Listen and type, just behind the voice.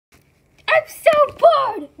I'm so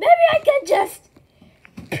bored. Maybe I can just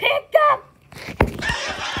pick up.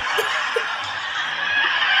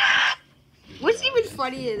 What's even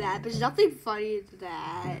funny to that? There's nothing funny to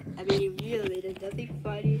that. I mean, really, there's nothing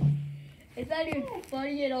funny. It's not even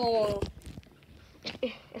funny at all.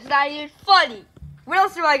 It's not even funny. What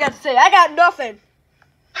else do I got to say? I got nothing.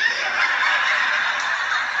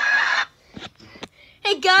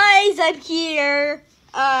 Hey guys, I'm here.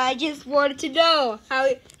 I just wanted to know how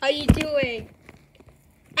you doing.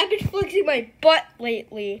 I've been flexing my butt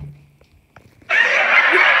lately.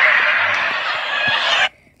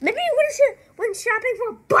 Maybe you went shopping for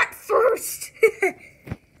a butt first.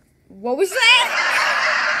 What was that?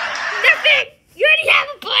 Nothing. You already have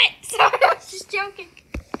a butt. Sorry, I was just joking.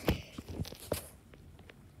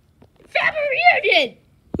 Family reunion.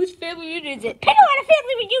 Whose family reunion is it? I know what a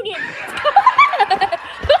family reunion.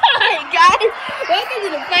 Hi guys, welcome to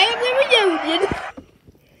the family reunion.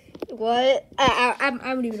 What? I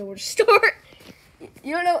don't even know where to start.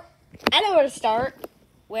 You don't know? I know where to start.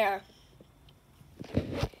 Where?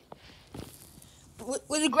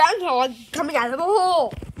 With a groundhog coming out of a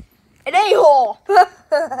hole. An a-hole.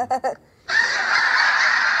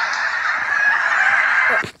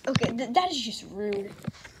 Okay, that is just rude.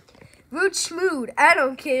 Rude schmood. I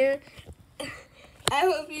don't care. I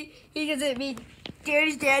hope he doesn't mean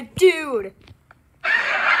Daddy's dad, dude.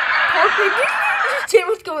 Parker, do you understand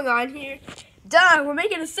what's going on here? Duh, we're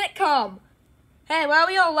making a sitcom. Hey, why are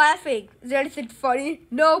we all laughing? Is there anything funny?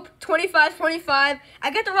 Nope. 25-25.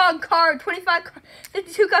 I got the wrong card. 25,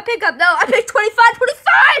 52 got pickup. No, I picked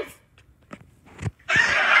 25-25.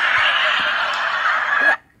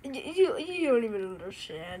 You don't even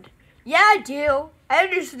understand. Yeah, I do. I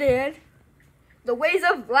understand the ways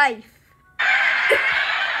of life.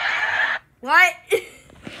 What?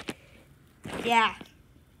 Yeah.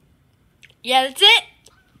 Yeah, that's it?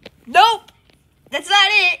 Nope. That's not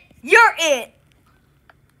it. You're it.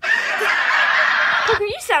 Parker,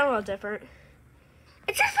 you sound a little different.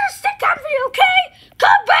 It's just a sitcom video, okay?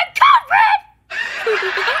 Come back, comrade!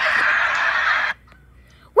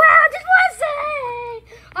 Well, I just want to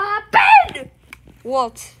say, Ben!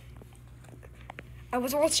 What? I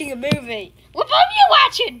was watching a movie. What movie are you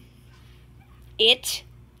watching? It.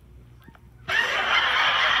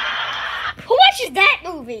 Who watches that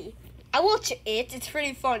movie? I watch it. It's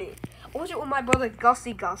pretty funny. I watch it with my brother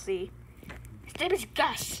Gussie. His name is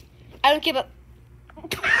Gus. I don't give a...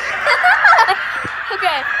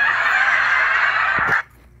 Okay.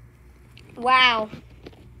 Wow.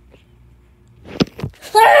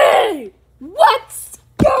 Hey! What's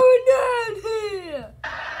going on here?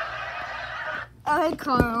 Oh, hey,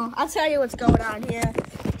 Carl. I'll tell you what's going on here.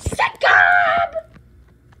 Sitcom!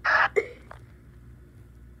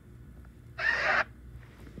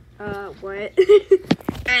 What?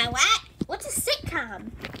 What? What's a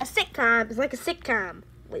sitcom? A sitcom is like a sitcom.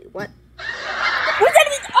 Wait, what? What does that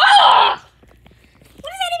mean? Oh! What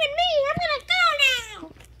does that even mean? I'm gonna go now.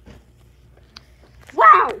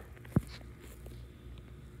 Wow!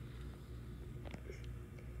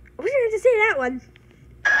 I wish I had to say that one.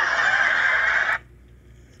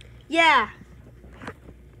 Yeah.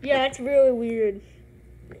 Yeah, that's really weird.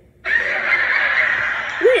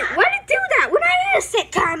 Wait, why did it do that? We're not in a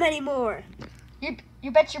sitcom anymore. You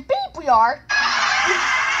bet your beep we are.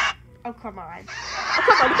 Oh, come on. Oh,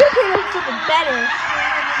 come on. You could have something better.